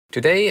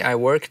Today I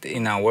worked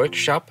in a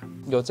workshop.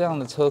 有这样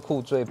的车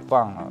库最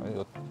棒了，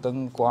有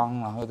灯光，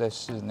然后在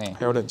室内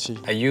还有冷气。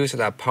I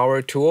used a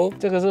power tool.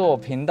 这个是我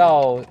频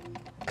道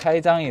开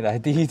张以来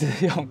第一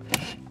次用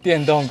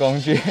电动工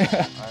具。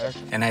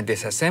And I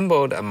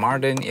disassembled a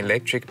modern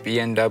electric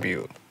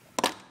BMW.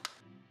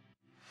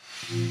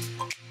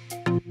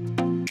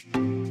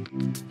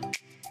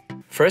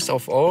 First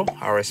of all,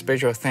 our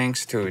special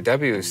thanks to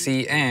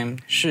WCM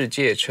世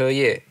界车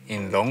业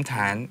in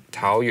Longtan,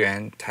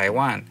 Taoyuan,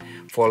 Taiwan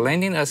for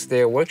lending us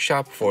their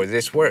workshop for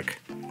this work.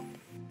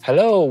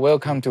 Hello,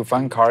 welcome to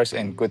Fun Cars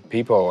and Good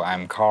People.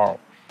 I'm Carl.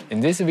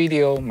 In this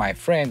video, my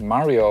friend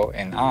Mario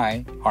and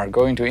I are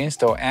going to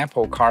install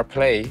Apple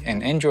CarPlay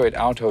and Android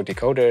Auto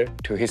decoder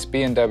to his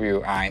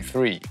BMW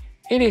i3.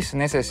 It is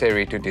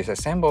necessary to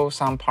disassemble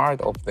some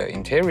part of the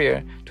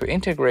interior to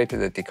integrate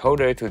the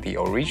decoder to the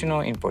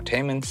original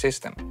infotainment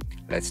system.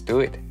 Let's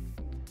do it.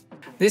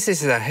 This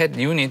is the head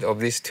unit of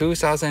this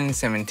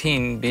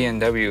 2017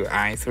 BMW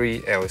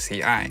i3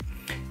 LCI.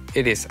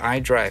 It is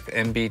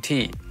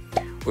iDriveNBT.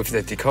 With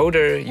the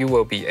decoder, you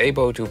will be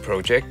able to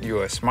project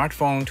your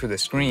smartphone to the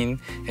screen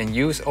and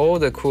use all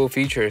the cool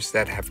features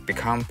that have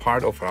become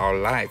part of our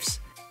lives.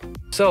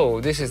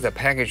 So, this is the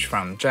package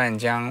from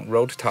Zhanjiang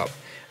Roadtop,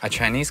 a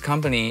Chinese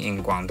company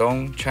in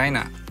Guangdong,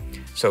 China.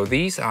 So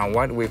these are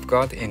what we've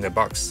got in the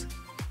box.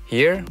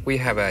 Here we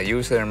have a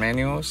user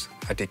manuals,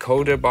 a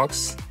decoder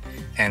box,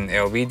 an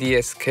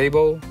LVDS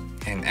cable,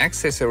 an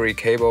accessory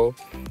cable,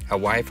 a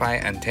Wi-Fi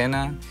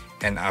antenna,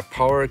 and a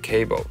power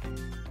cable.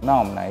 那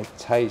我们来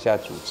拆一下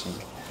主机，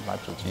把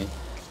主机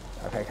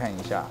打开看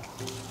一下。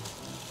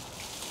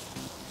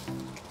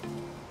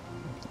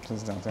就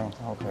是长这样。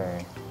OK。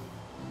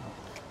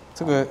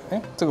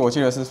这个我记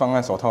得是放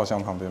在手套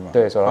箱旁边嘛？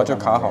对，手套箱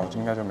就卡好，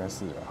应该就没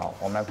事了。好，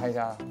我们来拍一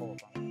下后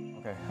方。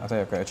OK，这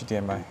有个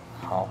HDMI。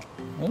好，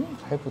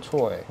还不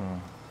错哎。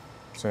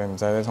所以你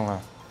在这冲啊，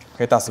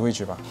可以打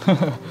Switch 吧？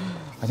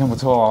好像不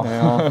错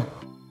哦。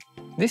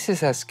This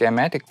is a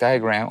schematic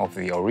diagram of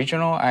the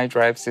original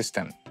iDrive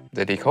system.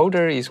 The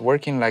decoder is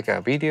working like a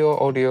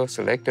video-audio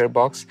selector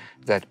box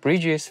that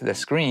bridges the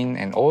screen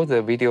and all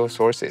the video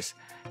sources,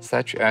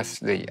 such as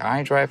the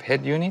iDrive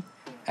head unit,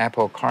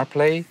 Apple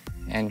CarPlay,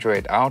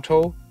 Android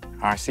Auto,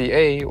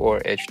 RCA or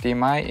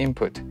HDMI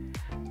input.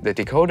 The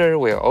decoder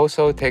will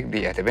also take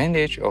the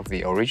advantage of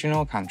the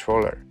original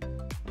controller.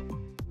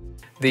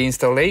 The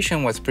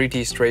installation was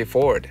pretty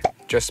straightforward.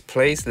 Just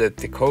place the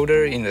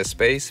decoder in the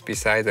space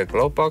beside the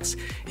Glovebox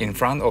in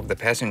front of the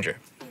passenger.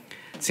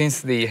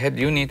 Since the head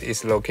unit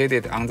is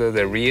located under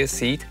the rear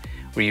seat,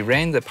 we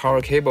ran the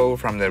power cable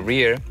from the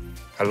rear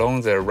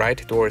along the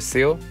right door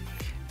sill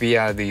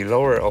via the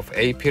lower of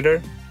A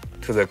pillar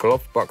to the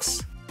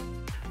Glovebox.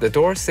 The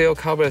door sill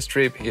cover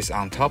strip is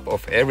on top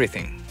of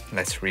everything.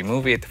 Let's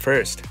remove it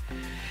first.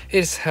 It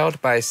is held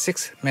by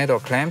 6 metal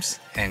clamps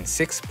and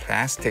 6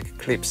 plastic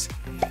clips.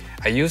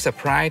 I use a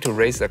pry to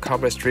raise the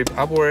cover strip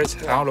upwards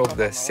out of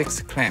the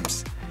 6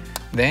 clamps.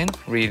 Then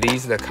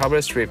release the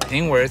cover strip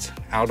inwards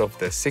out of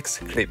the 6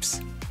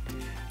 clips.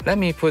 Let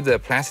me put the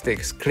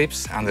plastic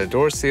clips on the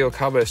door sill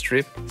cover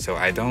strip so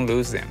I don't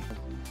lose them.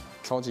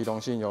 超级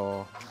荣幸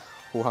有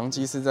虎航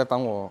机师在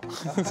帮我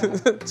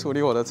处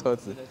理我的车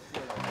子。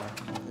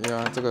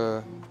这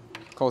个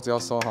扣子要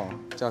收好，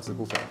价值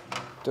不菲。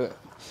对，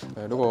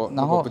如果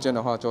不见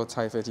的话，就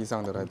拆飞机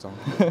上的来装。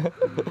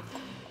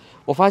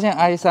我发现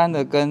i3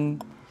 的跟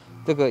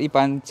这个一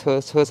般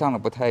车上的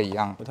不太一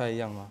样。不太一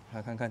样吗？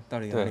来看看到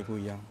底哪里不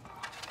一样。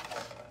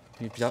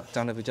你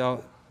长得比较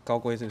高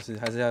规是不是？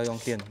还是要用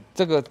电？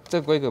这个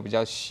规格比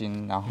较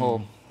新，然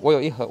后我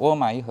有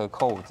买一盒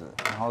扣子，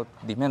然后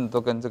里面都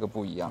跟这个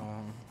不一样。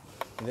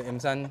你的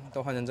M3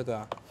 都换成这个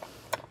啊？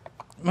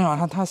没有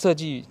啊，它设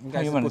计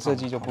它原本的设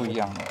计就不一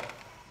样了，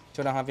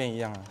就让它变一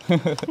样啊。没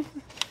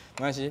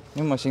关系，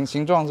有没有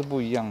形状是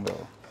不一样的？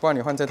不然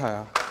你换这台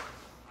啊。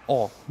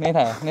哦，那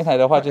台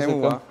的话就是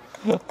跟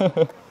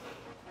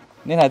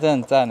那台真的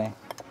很赞呢。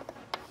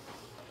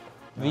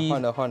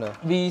换了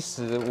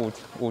V10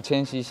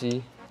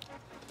 5000cc，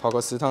 跑个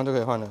10趟就可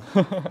以换了。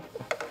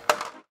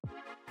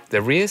The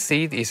rear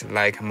seat is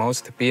like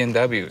most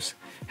BMWs,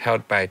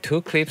 held by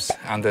 2 clips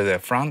under the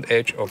front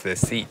edge of the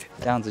seat.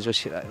 这样子就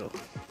起来了。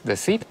The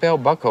seat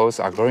belt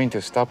buckles are going to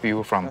stop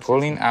you from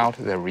pulling out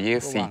the rear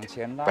seat,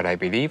 but I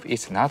believe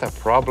it's not a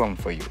problem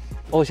for you.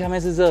 哦，下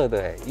面是热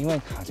的哎，因为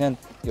好像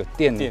有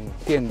电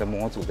的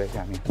模组在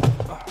下面。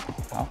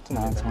好，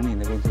那从你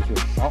那边出去。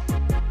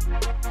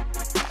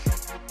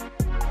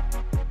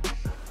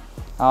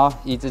好，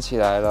椅子起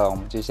来了，我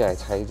们接下来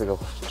拆这个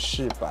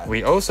饰板。We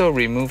also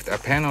removed a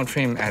panel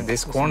trim at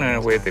this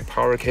corner where the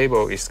power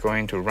cable is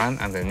going to run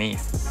underneath.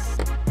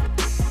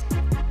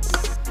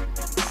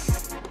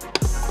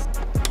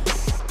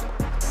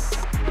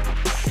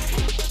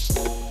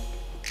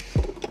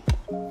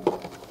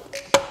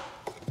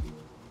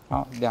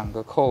 好，2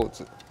个扣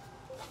子。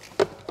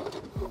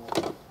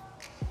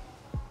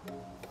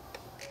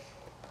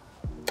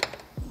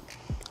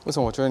为什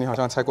么我觉得你好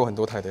像拆过很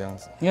多台的样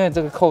子？因为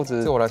这个扣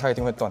子，这我来拆一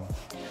定会断。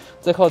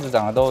这扣子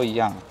长得都一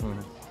样。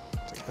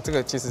这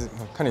个其实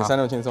看你3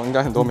六轻松，应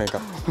该很多美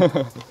感。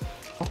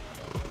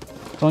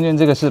中间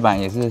这个饰板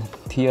也是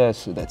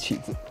T20的起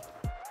子。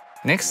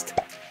Next,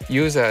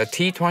 use a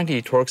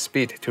T20 Torx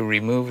bit to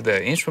remove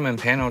the instrument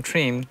panel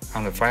trim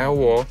on the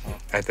firewall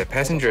at the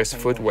passenger's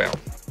footwell.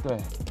 对。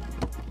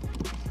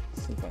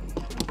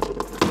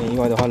没意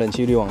外的话，冷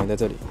气滤网也在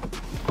这里。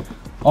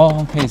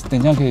哦，可以，等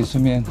一下可以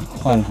顺便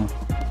换哈。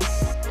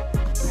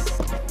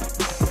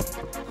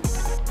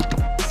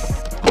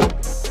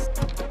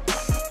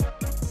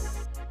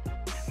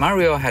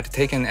Mario had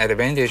taken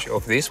advantage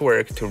of this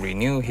work to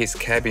renew his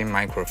cabin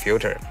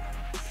microfilter.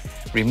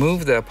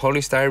 Remove the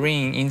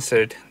polystyrene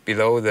insert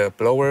below the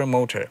blower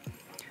motor.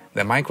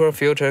 The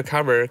microfilter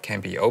cover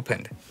can be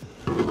opened.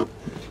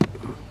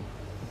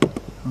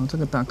 然后这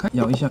个打开，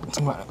摇一下，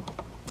出来了，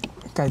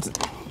盖子。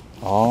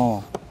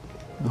哦。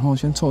然后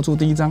先抽出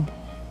第一张。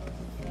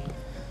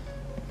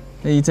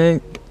这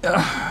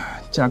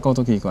架构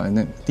都奇怪，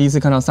那第一次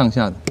看到上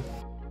下的。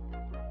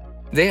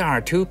There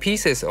are 2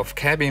 pieces of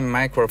cabin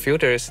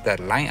microfilters that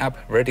line up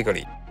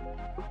vertically.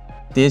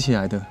 叠起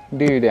来的。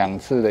滤2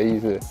次的意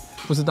思？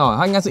不知道啊，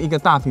它应该是一个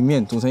大平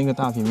面组成一个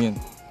大平面。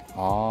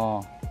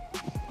哦。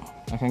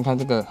来看看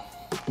这个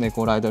美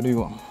国来的滤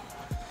网，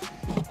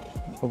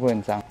会不会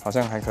很脏？好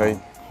像还可以，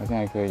好像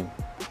还可以。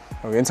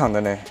有原厂的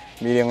呢，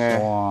米零的。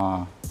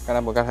哇，刚才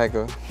不盖泰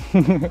哥，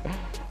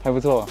还不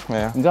错。对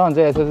啊。你知道你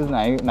这台车是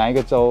哪一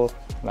个州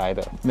来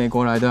的？美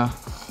国来的啊。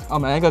哦，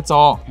哪一个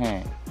州？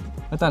嘿。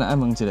那带来爱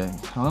蒙几嘞？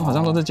好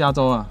像都是加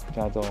州啊。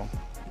加州。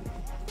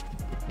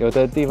有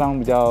的地方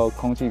比较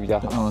空气比较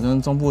好。哦，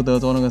像中部德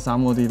州那个沙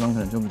漠地方可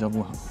能就比较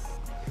不好。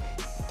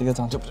第二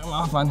张就比较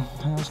麻烦，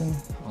还要先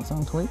往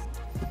上推，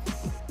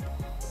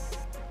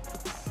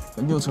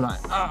溜出来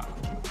啊。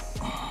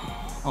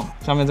哦，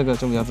下面这个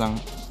就比较脏。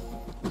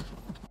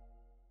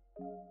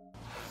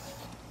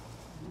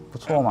不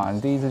错嘛，你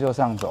第一次就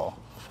上手。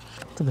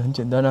这个很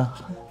简单啊。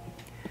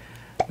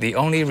The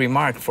only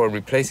remark for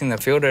replacing the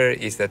filter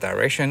is the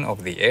direction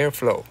of the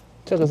airflow.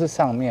 这个是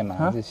上面吗？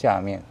还是下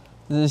面？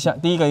这是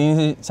第一个一定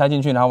是塞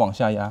进去，然后往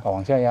下压。哦，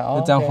往下压，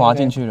就这样滑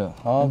进去了。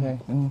OK，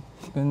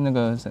 跟那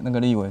个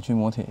立伟去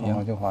磨铁一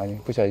样，就滑进，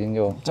不小心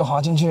就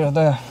滑进去了，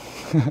对啊。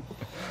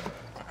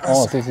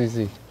哦，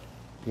是，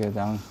第二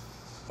张。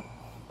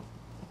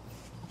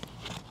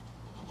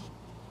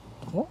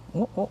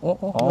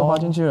又滑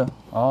进去了。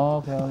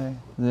OK，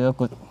 这个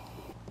滚。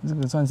这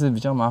个算是比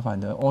较麻烦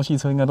的，欧系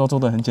车应该都做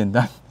得很简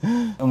单。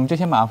我们就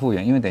先把它复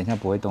原，因为等一下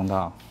不会动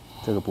到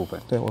这个部分。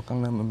对，我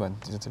刚刚门板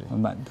就在这里。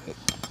门板对。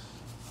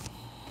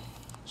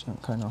想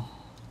看哦，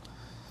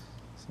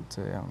是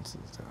这样子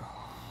的。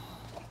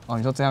哦，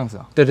你说这样子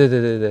啊？对。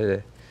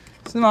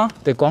是吗？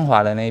对，光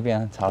滑的那一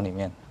边朝里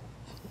面。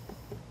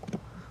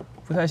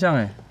不太像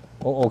哎。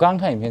我刚刚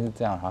看影片是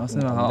这样，好像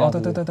是吗？哦，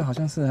对，好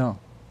像是哈。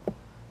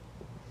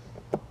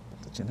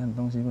简单的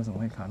东西为什么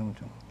会卡那么久？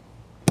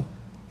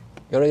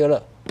有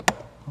了。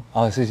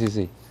哦，是。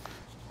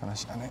把它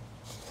下来。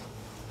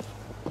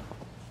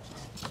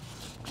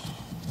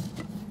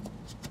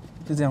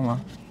是这样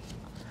吗？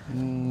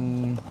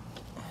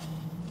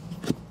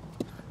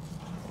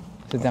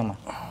是这样吗？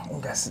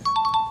应该是。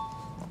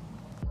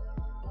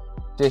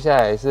接下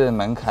来是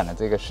门槛的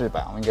这个饰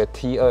板，我们一个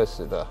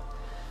T20的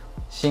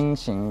新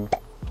型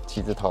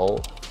起子头。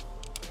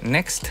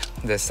Next,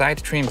 the side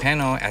trim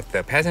panel at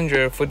the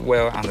passenger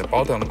footwell on the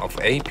bottom of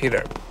A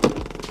pillar.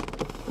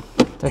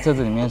 在车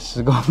子里面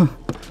施工，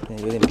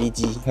有点逼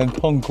机，很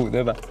痛苦，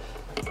对吧？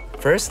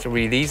 First,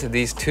 release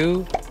these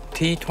 2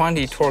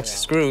 T20 Torx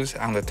screws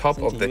on the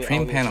top of the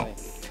trim panel.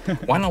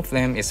 One of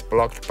them is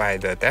blocked by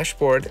the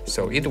dashboard,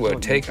 so it will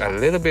take a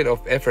little bit of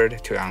effort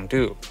to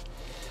undo.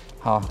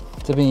 好，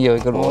这边也有一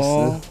个螺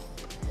丝，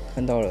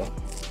看到了，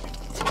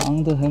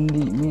藏得很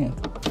里面，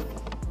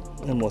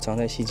那抹藏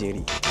在细节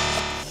里。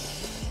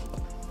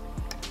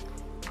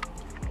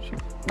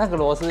那个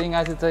螺丝应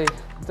该是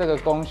这个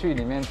工序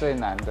里面最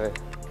难的，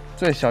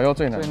最小又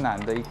最难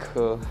的一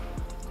颗。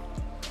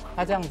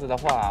它这样子的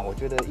话，我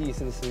觉得意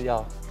思是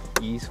要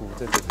移除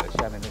这整个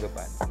下面那个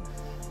板子，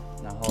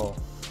然后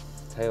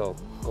才有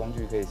工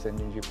具可以伸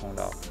进去碰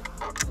到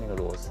那个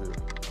螺丝。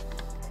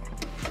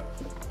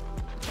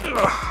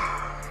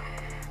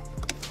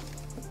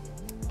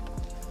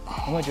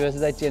有没有觉得是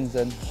在健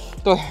身？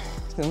对，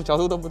什么角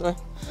度都不对。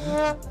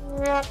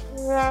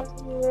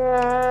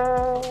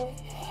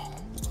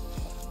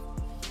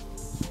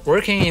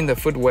Working in the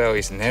footwell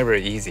is never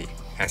easy,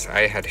 as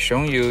I had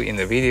shown you in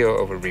the video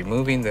of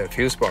removing the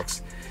fuse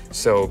box.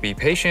 So be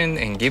patient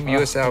and give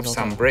yourself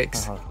some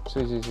breaks.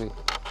 是。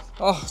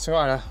哦，出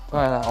来了，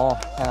哦，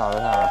太好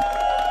了。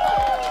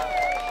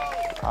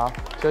好，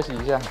休息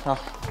一下，好，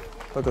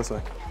喝个水。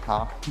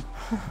好，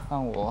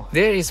换我。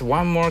There is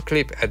one more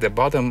clip at the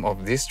bottom of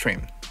this trim.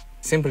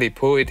 Simply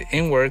pull it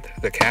inward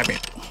the cabin.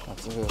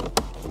 这个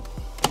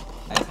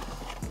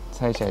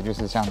拆起来就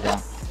是像这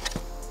样。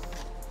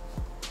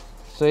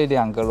所以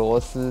2个螺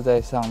丝在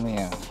上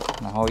面，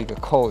然后一个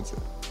扣子。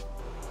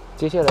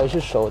接下来是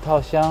手套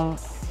箱，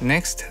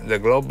 Next, the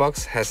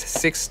Glovebox has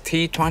 6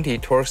 T20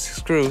 Torx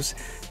screws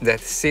that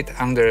sit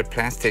under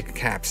plastic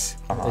caps.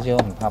 而且我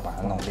很怕把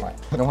它弄坏。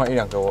弄坏1、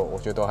2个我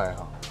觉得都还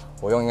好，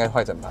我用应该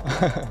坏整盘。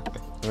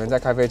你们在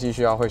开飞机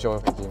需要会修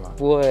飞机吗？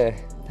不会，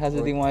它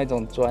是另外一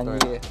种专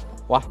业。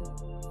哇！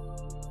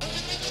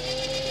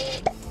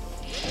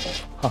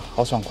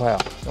好爽快哦！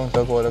用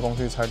德国的工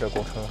具拆德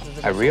国车。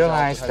I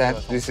realized that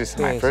this is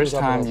my first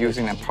time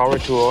using a power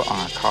tool on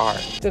a car.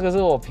 这个是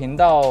我频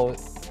道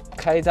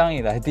开张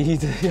以来第一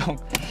次用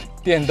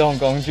电动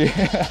工具。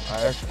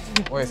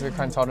我也是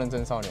看超认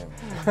真少年，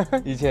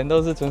以前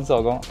都是纯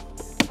手工。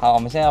好，我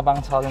们现在要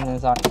帮超认真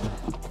少年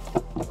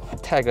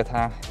tag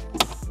它。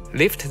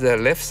Lift the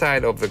left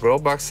side of the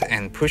Glovebox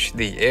and push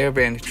the air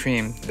vent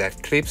trim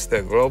that clips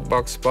the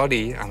Glovebox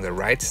body on the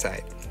right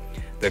side.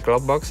 The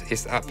Glovebox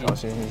is up. 小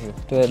心是不是？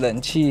对，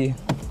冷气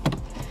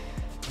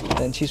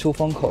出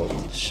风口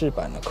饰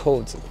板的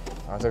扣子。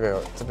啊，这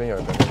边有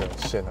一个那个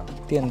线啊。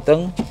电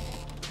灯。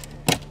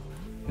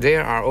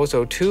There are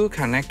also 2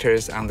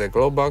 connectors on the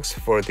Glovebox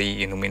for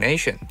the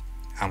illumination.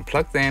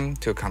 Unplug them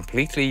to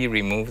completely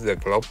remove the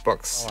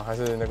Glovebox. 还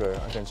是那个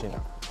安全气囊。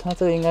它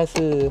这个应该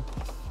是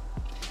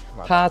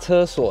趴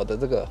车锁的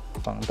这个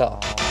防盗。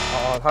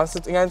它是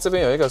应该这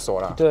边有一个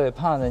锁啦。对，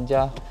怕人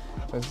家。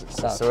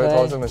谁会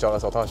偷这么小的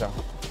手套箱？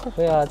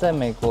对啊，在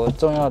美国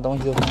重要的东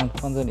西都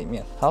放这里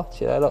面。好，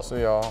起来了。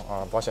是哦，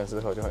保险丝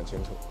盒就很清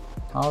楚。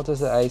好，这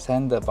是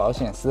i3 的保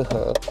险丝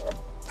盒。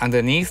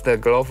Underneath the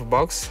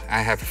Glovebox,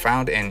 I have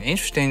found an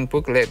interesting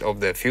booklet of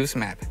the fuse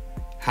map.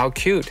 How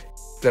cute!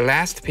 The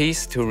last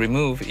piece to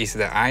remove is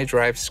the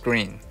iDrive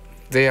screen.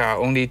 There are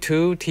only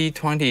 2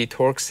 T20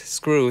 Torx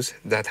screws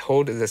that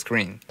hold the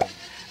screen.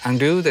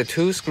 Undo the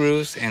 2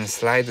 screws and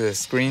slide the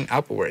screen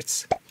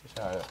upwards.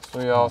 下来了，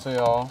注意哦，注意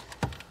哦。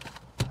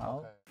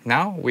好。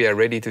Now we are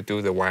ready to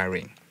do the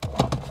wiring.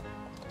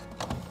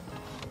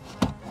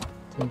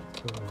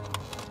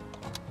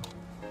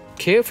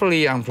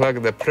 Carefully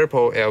unplug the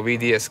purple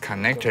LVDS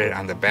connector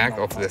on the back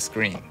of the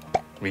screen.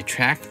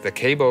 Retract the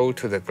cable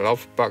to the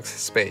Glovebox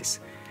space.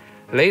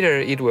 Later,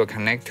 it will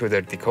connect to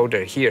the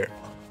decoder here.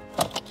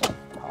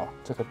 好，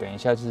这个等一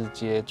下就是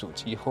接主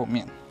机后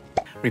面。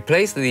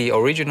Replace the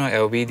original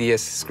LVDS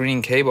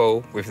screen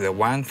cable with the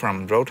one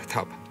from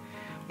road-top.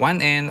 One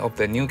end of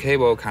the new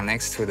cable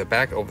connects to the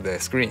back of the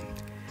screen.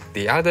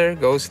 The other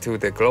goes to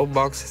the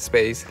Glovebox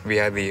space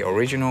via the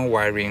original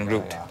wiring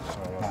route.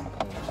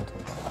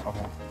 OK，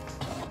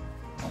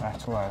 来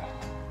出来了。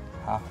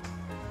好，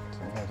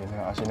检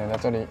查啊，现在在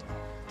这里。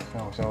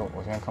那我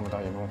现在看不到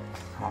荧幕。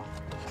好，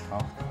然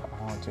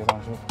后接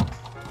上去。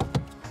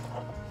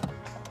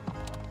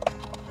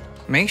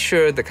Make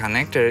sure the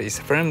connector is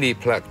firmly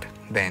plugged,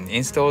 then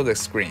install the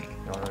screen.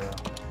 有，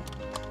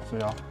是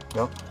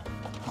有。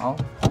好。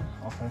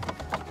OK，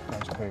 那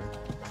就可以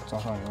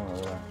装上荧幕了，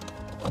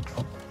对不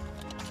对？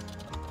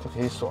就可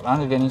以锁，然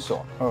后就给你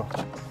锁。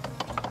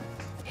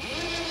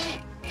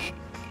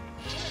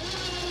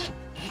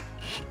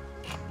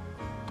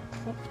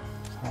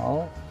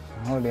好，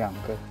然后2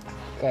个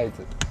盖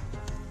子。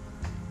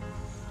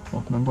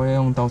能不能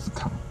用刀子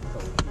砍？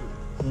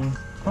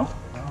好。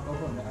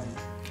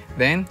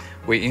 Then,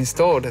 we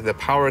installed the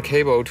power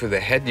cable to the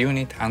head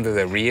unit under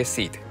the rear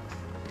seat.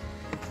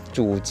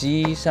 主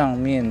机上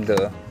面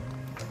的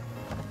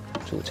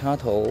主插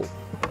头。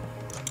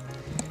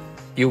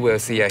 You will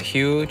see a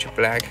huge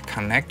black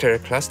connector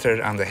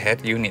clustered on the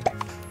head unit.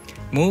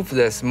 Move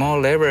the small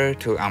lever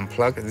to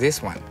unplug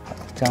this one.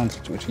 这样子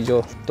主机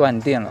就断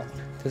电了。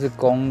这是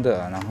公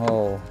的，然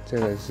后这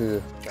个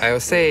是。 I'll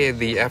say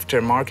the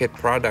aftermarket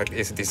product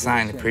is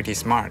designed pretty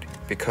smart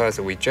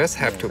because we just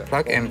have to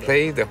plug and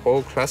play the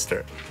whole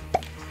cluster.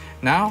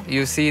 Now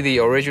you see the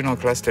original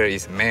cluster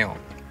is male.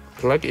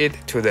 Plug it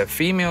to the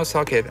female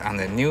socket on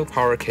the new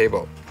power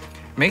cable.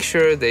 Make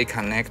sure they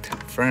connect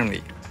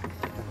firmly.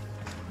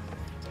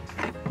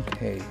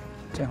 OK，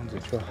 这样子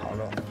就好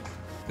了。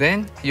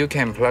 Then you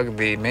can plug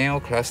the male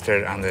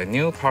cluster on the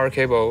new power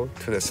cable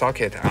to the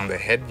socket on the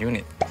head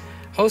unit.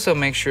 Also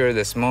make sure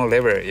the small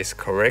lever is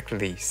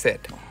correctly set.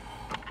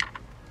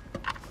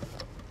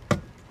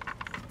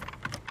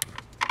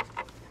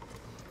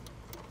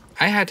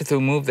 I had to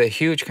move the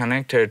huge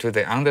connector to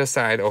the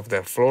underside of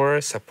the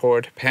floor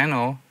support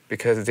panel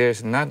because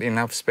there's not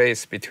enough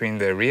space between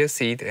the rear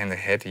seat and the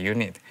head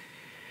unit.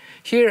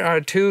 Here are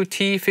 2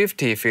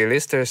 T50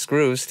 Philister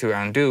screws to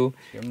undo,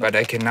 but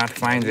I cannot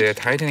find their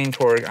tightening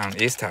torque on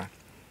ISTA.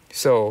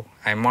 So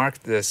I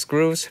marked the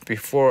screws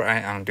before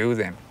I undo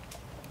them.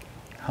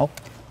 好，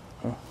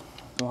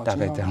大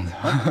概这样子。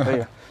可以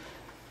了。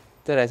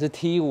再来是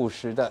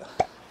T50的。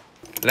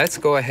 Let's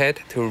go ahead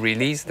to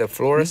release the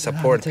floor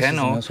support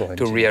panel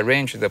to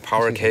rearrange the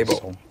power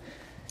cable.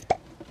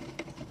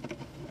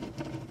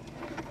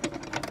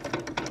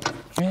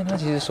 因为它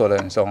其实锁得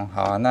很松，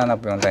好啊，那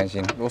不用担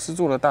心。螺丝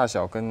柱的大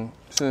小跟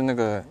是那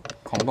个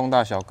孔洞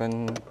大小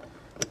跟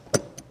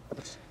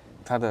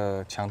它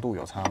的强度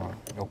有差吗？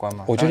有关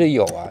吗？我觉得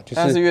有啊，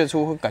但是越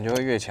粗感觉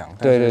会越强。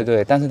对对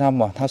对，但是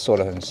它锁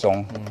得很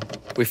松。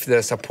With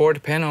the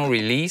support panel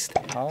released,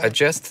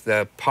 adjust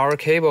the power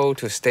cable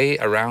to stay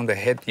around the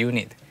head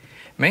unit.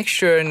 Make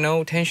sure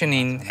no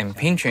tensioning and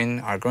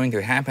pinching are going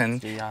to happen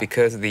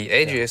because the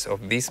edges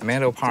of these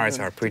metal parts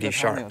are pretty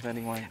sharp.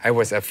 I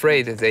was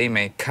afraid they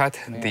may cut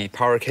the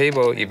power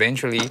cable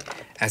eventually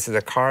as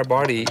the car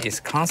body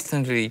is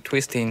constantly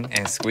twisting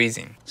and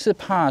squeezing. 是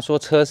怕说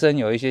车身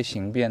有一些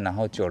形变，然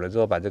后久了之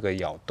后把这个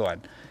咬断，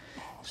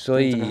所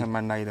以这个还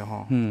蛮耐的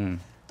哈。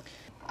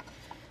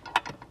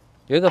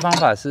有一个方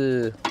法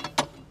是，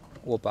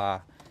我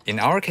把 In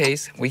our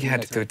case, we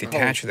had to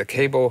detach the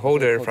cable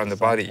holder from the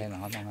body,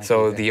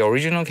 so the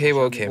original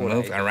cable can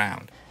move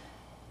around.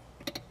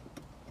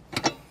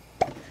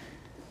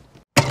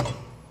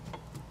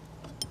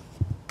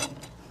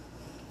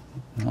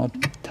 然后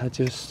它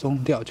就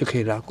松掉，就可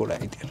以拉过来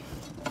一点。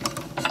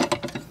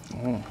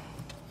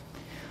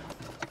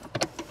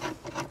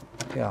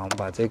对啊，我们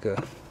把这个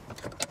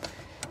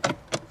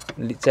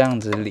这样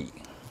子理，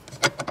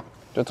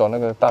就走那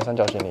个大三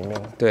角形里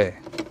面。对。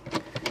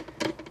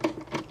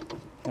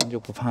这样就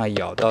不怕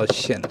咬到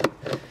线了。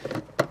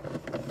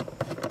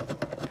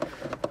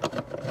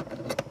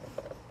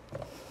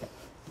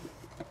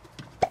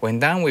When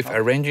done with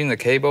arranging the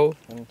cable,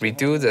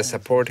 redo the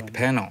support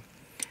panel.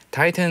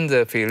 Tighten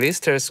the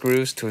philister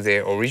screws to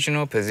their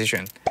original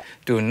position.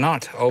 Do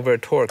not over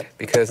torque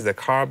because the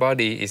car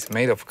body is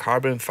made of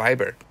carbon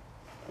fiber.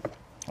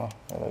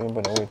 原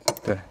本的位置。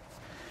对。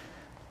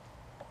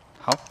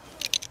好，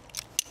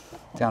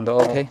这样都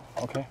OK。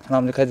OK。那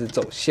我们就开始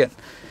走线。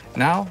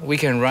Now we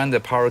can run the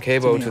power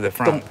cable to the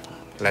front.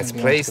 Let's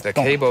place the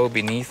cable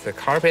beneath the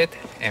carpet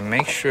and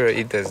make sure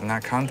it does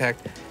not contact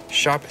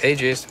sharp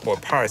edges or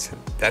parts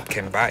that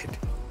can bite.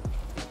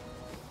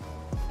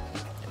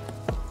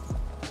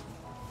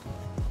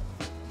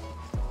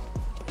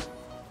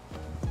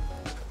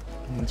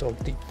 我们走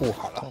底部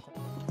好了。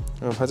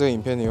拍这个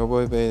影片，你会不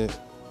会被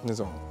那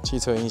种汽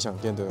车音响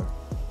店的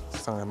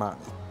上来骂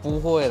你？不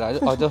会啦，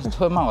就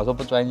会骂我说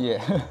不专业。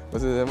不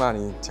是骂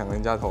你抢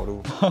人家头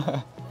路。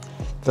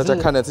大家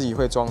看了自己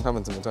会装，他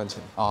们怎么赚钱？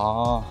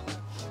哦，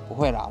不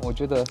会啦，我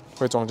觉得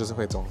会装就是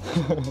会装。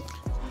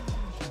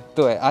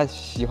对啊，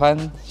喜欢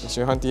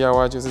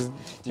DIY 就是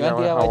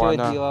DIY 好玩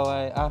啊。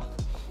DIY 啊，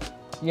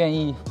愿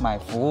意买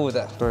服务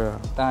的。对啊，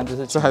当然就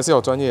是这还是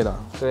有专业的。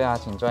对啊，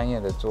请专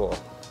业的做。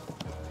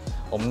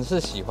我们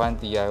是喜欢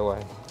DIY，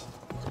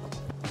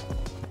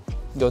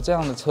 有这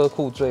样的车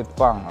库最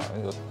棒了，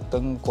有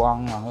灯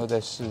光，然后又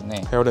在室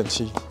内，还有冷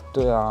气。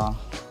对啊，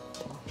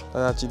大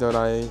家记得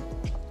来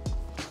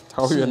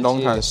桃园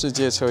龙潭世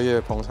界车业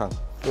捧场。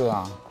对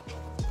啊，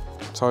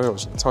超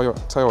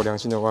有良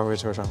心的外汇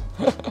车商。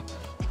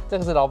这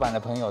个是老板的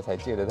朋友才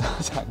借得到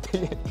场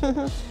地。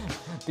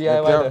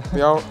DIY 的不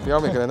要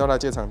每个人都来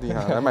借场地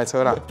哈，来买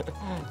车啦。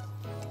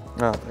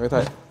啊，有一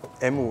台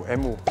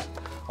M5。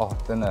哦，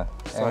真的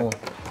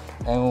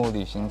M5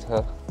旅行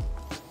车，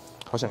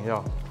好想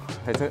要，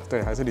还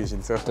是旅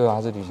行车。对啊，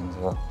是旅行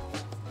车，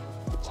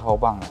超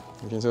棒的。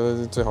旅行车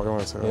是最好用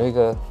的车。有一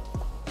个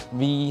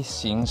V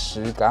型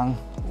10缸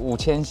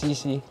5000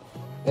 cc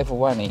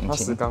F1 的引擎。它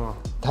10缸啊？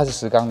它是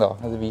10缸的哦，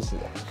它是 V10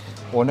的。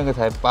我那个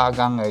才8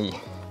缸而已。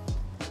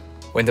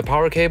When the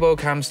power cable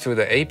comes to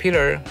the A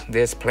pillar,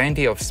 there's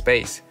plenty of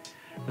space.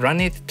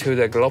 Run it to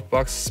the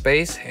Glovebox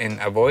space and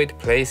avoid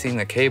placing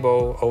the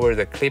cable over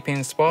the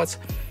clipping spots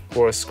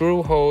or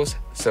screw holes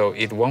so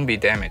it won't be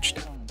damaged.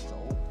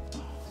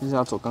 就是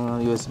要走刚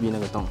刚 USB 那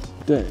个洞。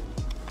对，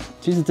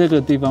其实这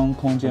个地方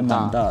空间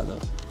蛮大的，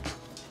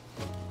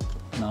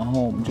然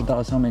后我们就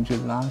到上面去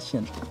拉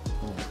线。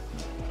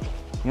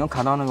你有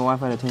卡到那个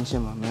WiFi 的天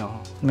线吗？没有。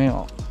没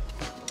有。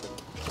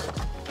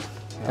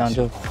这样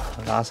就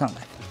拉上来。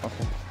OK.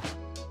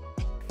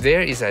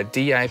 There is a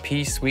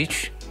DIP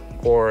switch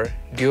or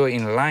dual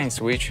inline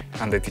switch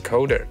on the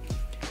decoder.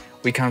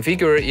 We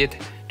configure it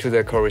to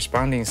the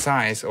corresponding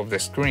size of the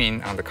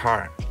screen on the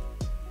car.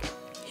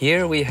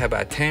 Here we have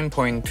a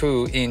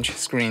 10.2-inch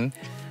screen.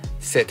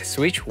 Set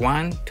switch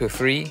 1 to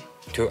 3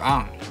 to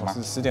on. 我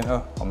是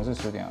10.2，我们是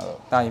10.2，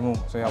大萤幕，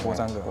所以要播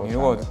3个。你如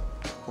果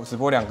只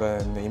播2个，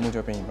你的荧幕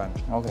就变一半。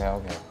OK。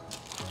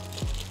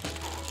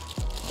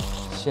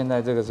现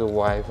在这个是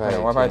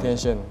WiFi 天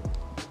线，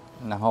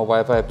然后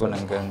WiFi 不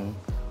能跟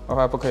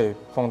WiFi 不可以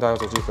碰到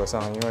手机壳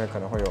上，因为可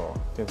能会有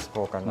电磁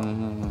波干扰，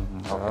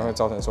可能会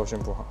造成收讯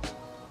不好。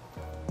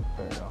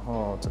对，然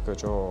后这个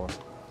就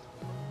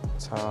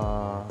插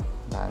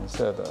蓝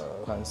色的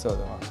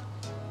嘛。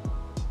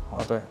哦，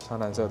对，插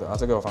蓝色的啊，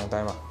这个有防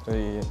呆嘛，所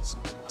以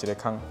直接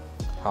康。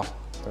好，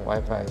对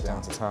 ，WiFi 这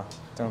样子插，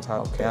这样插，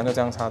等下就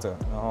这样插着，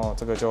然后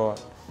这个就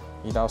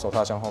移到手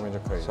套箱后面就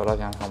可以了。手套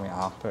箱后面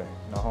啊。对，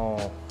然后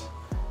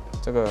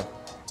这个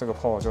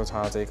port 就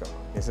插这个，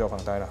也是有防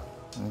呆的。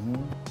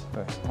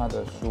对，它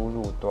的输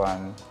入端，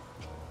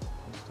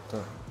对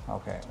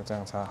 ，OK， 就这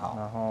样插好。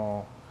然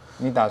后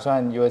你打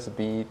算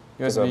USB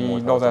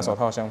漏在手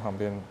套箱旁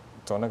边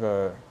走那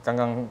个刚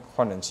刚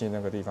换冷气那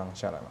个地方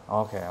下来嘛。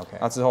OK。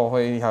那之后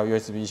会一条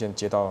USB 线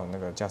接到那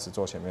个驾驶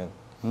座前面，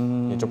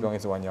你就不用一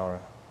直弯腰了。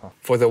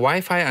 For the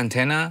Wi-Fi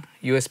antenna,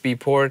 USB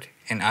port,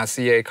 and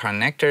RCA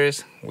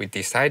connectors, we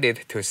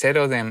decided to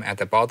settle them at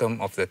the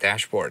bottom of the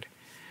dashboard.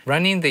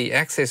 Running the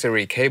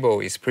accessory cable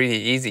is pretty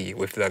easy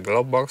with the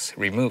Glovebox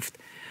removed.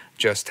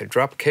 Just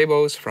drop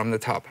cables from the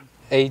top.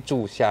 A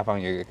柱下方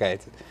有一个盖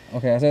子。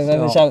OK， 但是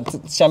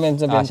下面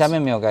这边下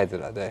面没有盖子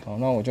了，对。好，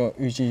那我就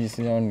预计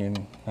是要粘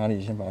哪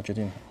里，先把它决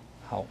定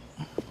好。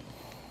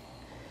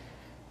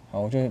好，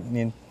我就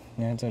粘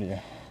在这里啊。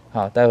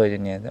 好，待会就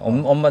粘。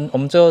我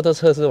们最后都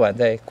测试完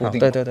再固定。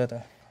对。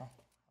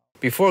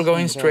 Before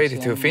going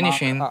straight to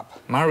finishing,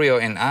 Mario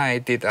and I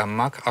did a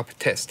mock-up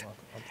test.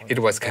 It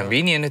was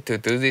convenient to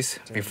do this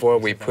before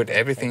we put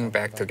everything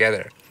back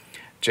together.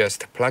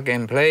 Just plug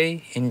and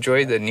play,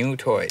 enjoy the new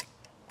toy.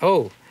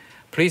 Oh,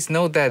 please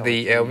note that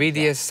the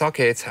LVDS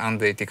sockets on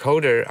the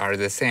decoder are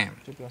the same.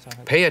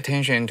 Pay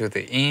attention to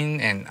the in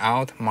and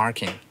out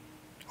marking.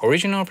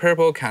 Original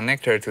purple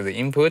connector to the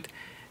input,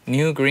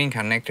 new green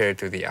connector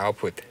to the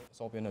output.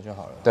 收边的就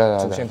好了。对。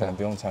主线可能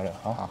不用拆了。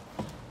好。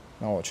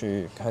那我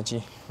去开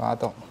机发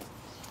动。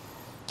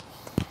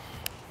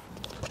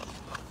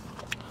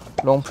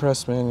Long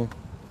press menu。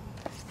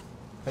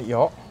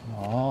有。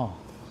哦，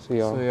是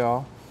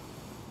有。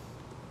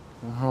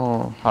然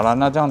后好了，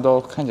那这样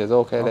都看起来都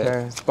OK 了。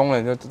OK， 功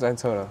能就在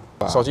测了。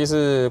手机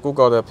是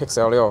Google 的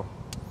Pixel 6。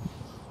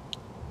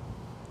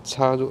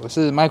插入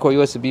是 micro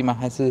USB 吗？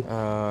还是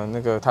那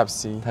个 Type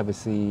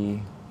C。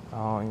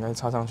然后应该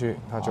插上去，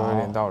它就会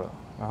连到了。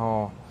然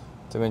後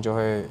这边就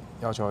会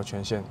要求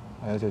权限，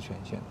要求权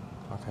限。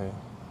OK。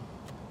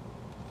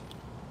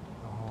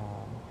然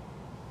后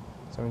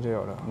这边就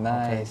有了。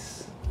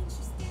Nice。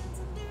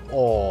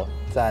哦，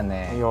赞呢。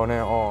有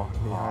呢，哦，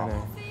厉害呢。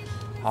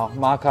好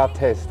 ，markup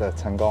test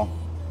成功。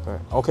对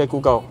 ，OK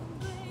Google。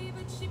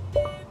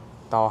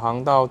导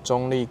航到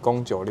中立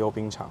宫九溜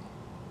冰场。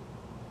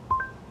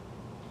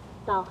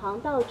 导航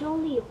到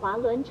中立滑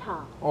轮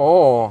场。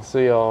哦，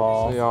是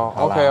哟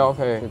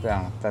，OK， 是这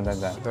样，赞。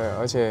对，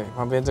而且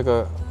旁边这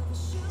个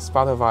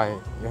Spotify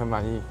也很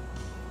满意，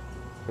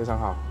非常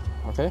好。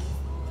OK，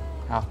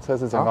 好，测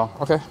试成功。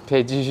OK， 可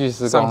以继续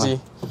施工上机。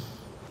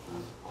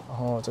然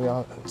后这个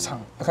要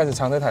开始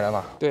藏这台了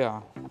嘛？对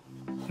啊。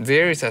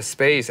 There is a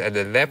space at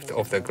the left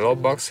of the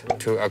Glovebox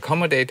to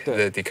accommodate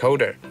the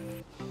decoder.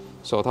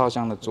 手套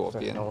箱的左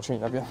边。我去你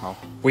那边。好。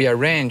We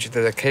arranged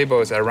the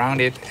cables around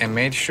it and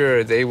made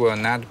sure they will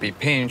not be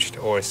pinched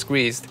or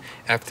squeezed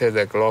after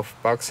the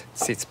Glovebox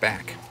sits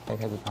back. 可以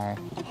开始拍。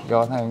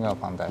有，它应该有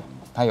防呆。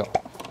它有。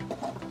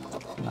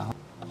然后。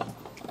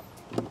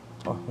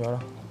哦，有了。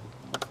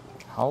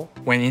好。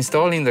When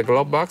installing the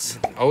Glovebox,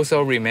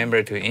 also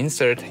remember to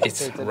insert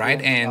its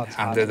right end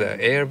under the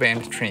air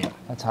vent trim.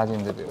 它插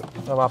进这边。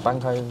要把它搬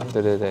开。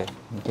对，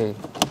你可以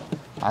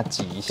把它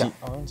挤一下。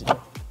用挤。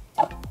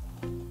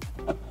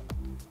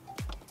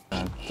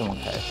 这么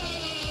开，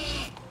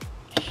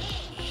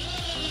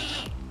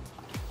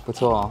不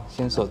错哦，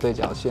先锁对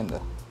角线的，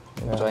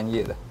很专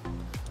业的。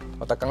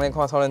我刚才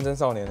看《超认真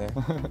少年》呢。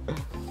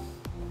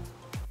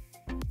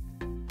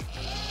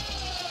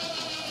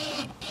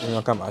你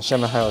要干嘛？下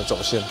面还有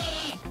走线。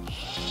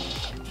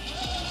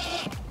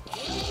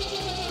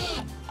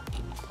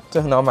这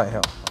很好买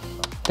哈。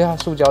对啊，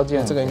塑胶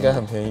件，这个应该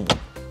很便宜。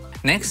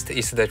 Next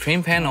is the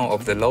trim panel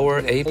of the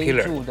lower A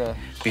pillar.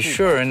 Be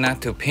sure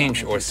not to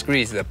pinch or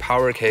squeeze the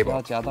power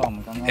cable.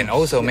 And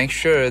also make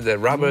sure the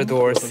rubber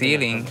door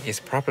sealing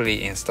is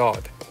properly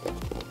installed.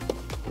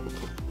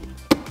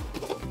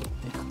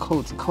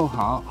 扣子扣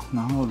好，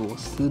然后螺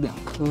丝2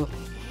颗。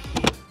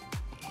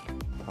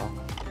好，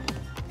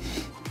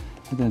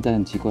它真的在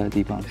很奇怪的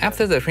地方。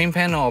After the trim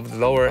panel of the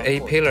lower A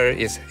pillar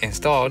is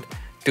installed,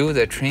 do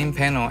the trim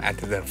panel at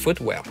the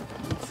footwell.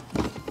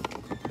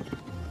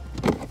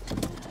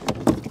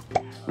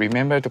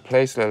 Remember to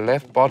place the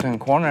left bottom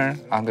corner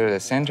under the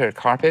center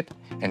carpet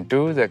and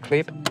do the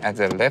clip at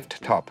the left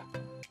top.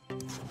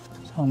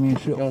 上面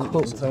是有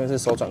扣子，上面是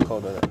手转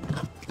扣的。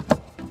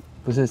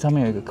不是，上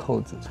面有一个扣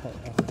子。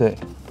对。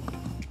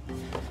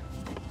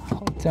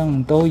好，这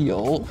样都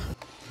有。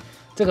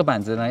这个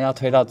板子呢要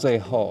推到最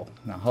后，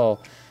然后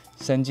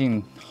伸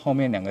进后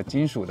面2个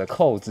金属的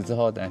扣子之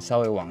后，等稍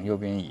微往右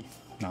边移，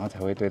然后才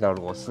会对到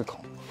螺丝孔。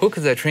 Hook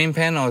the trim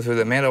panel to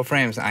the metal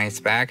frames on its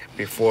back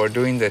before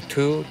doing the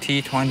 2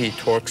 T20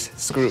 Torx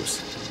screws.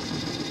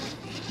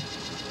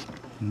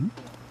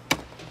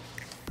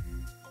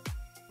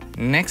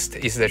 Next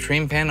is the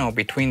trim panel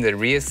between the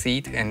rear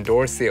seat and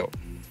door sill.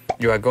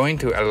 You are going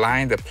to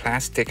align the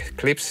plastic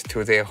clips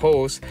to their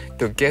holes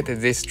to get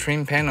this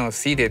trim panel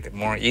seated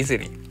more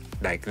easily,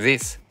 like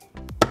this.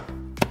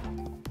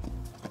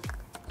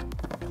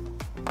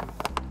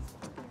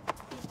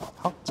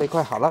 好，这一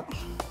块好了。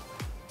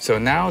 So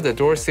now the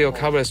door sill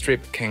cover strip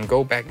can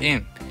go back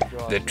in.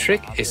 The trick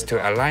is to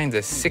align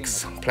the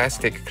 6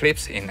 plastic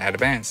clips in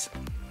advance.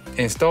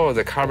 Install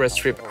the cover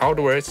strip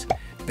outwards,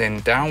 then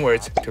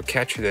downwards to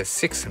catch the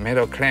 6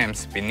 metal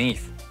clamps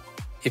beneath.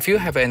 If you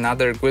have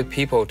another good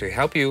people to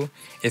help you,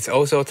 it's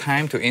also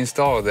time to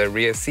install the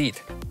rear seat.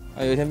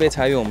 有一天被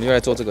裁员，我们就来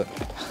做这个。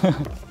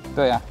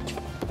对呀、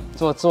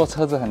做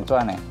车子很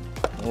赚哎。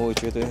我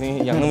觉得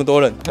养那么多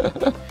人。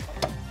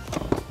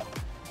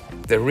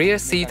The rear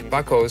seat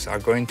buckles are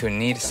going to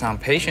need some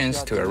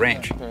patience to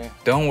arrange.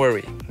 Don't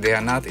worry, they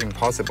are not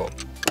impossible.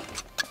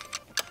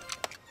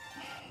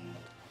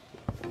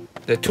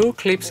 The two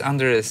clips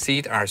under the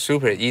seat are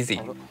super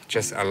easy.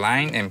 Just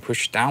align and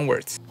push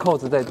downwards. 扣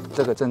子在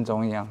这个正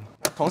中央。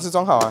同时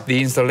装好啊。The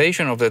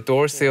installation of the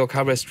door sill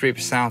cover strip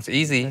sounds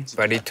easy,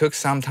 but it took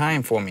some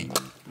time for me.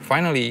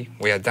 Finally,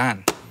 we are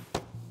done.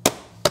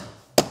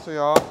 注意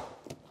哦。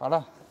好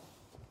了，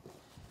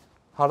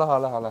好了，好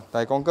了，好了，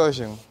代工个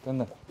性，真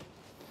的。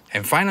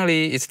And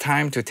finally, it's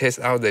time to test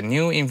out the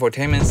new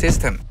infotainment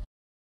system.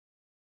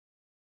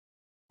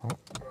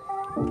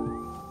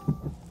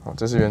 好，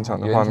这是原厂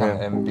的画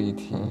面。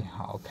NBT，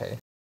 好 ，OK。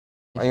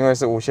因为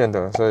是无线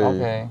的，所以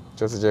OK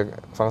就直接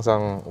放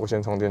上无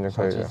线充电就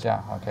可以了。手机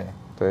架 ，OK。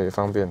对，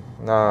方便。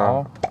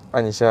那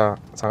按一下，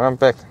长按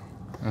Back，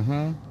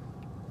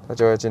 它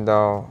就会进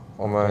到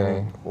我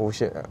们无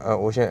线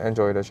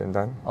Android 的选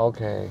单。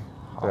OK。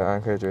对，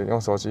可以决定用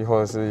手机或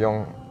者是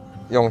用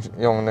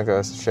那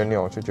个旋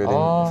钮去决定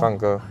放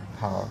歌。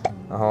好。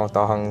然后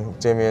导航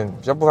界面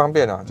比较不方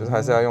便啊，就是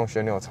还是要用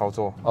旋钮操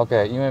作。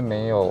OK， 因为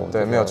没有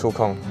没有触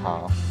控。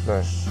好。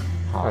对。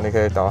那你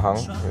可以导航，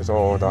比如说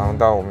我导航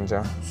到我们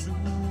家。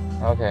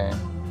OK。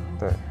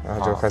对，然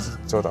后就开始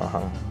做导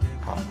航。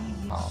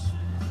好。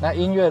那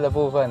音乐的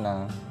部分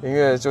呢？音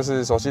乐就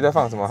是手机在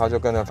放什么，它就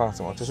跟着放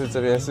什么。就是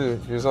这边是，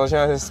比如说现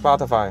在是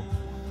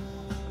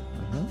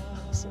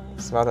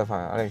Spotify。Spotify，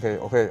 啊，你可以，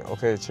我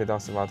可以切到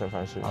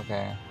Spotify 去。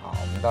OK， 好，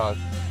我们到。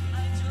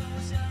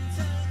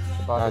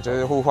就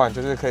是互换，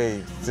就是可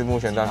以字幕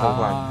选单互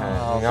换。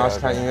你要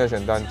看音乐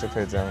选单就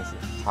可以这样子。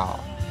好，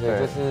所以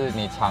这是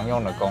你常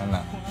用的功能。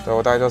对，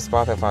我大概就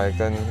Spotify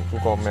跟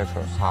Google Map。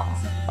好。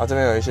这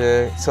边有一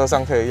些车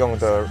上可以用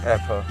的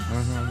App，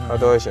 它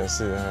都会显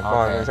示。包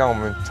含像我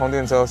们充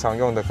电车常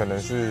用的可能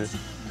是，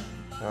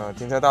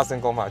停车大声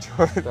公嘛，就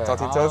会找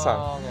停车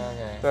场。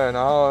对，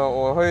然后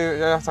我会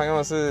常用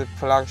的是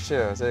Plug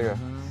Share 这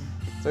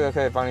个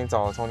可以帮你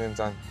找充电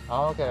站。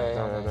OK， 对，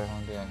充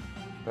电。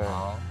对。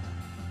好。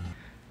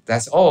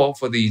That's all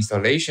for the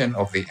installation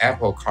of the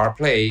Apple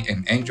CarPlay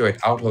and Android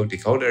Auto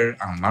decoder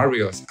on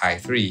Mario's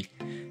i3.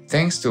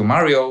 Thanks to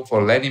Mario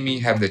for letting me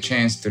have the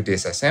chance to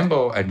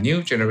disassemble a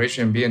new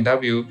generation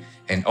BMW,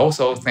 and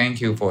also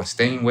thank you for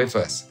staying with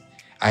us.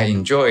 I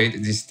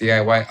enjoyed this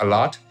DIY a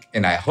lot,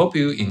 and I hope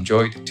you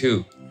enjoyed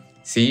too.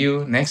 See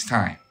you next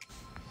time.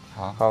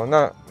 好，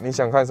那你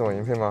想看什么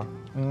影片吗？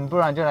不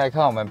然就来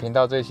看我们频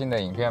道最新的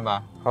影片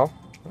吧。好，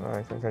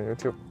来看看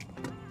YouTube。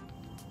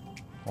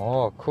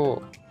哦，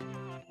酷。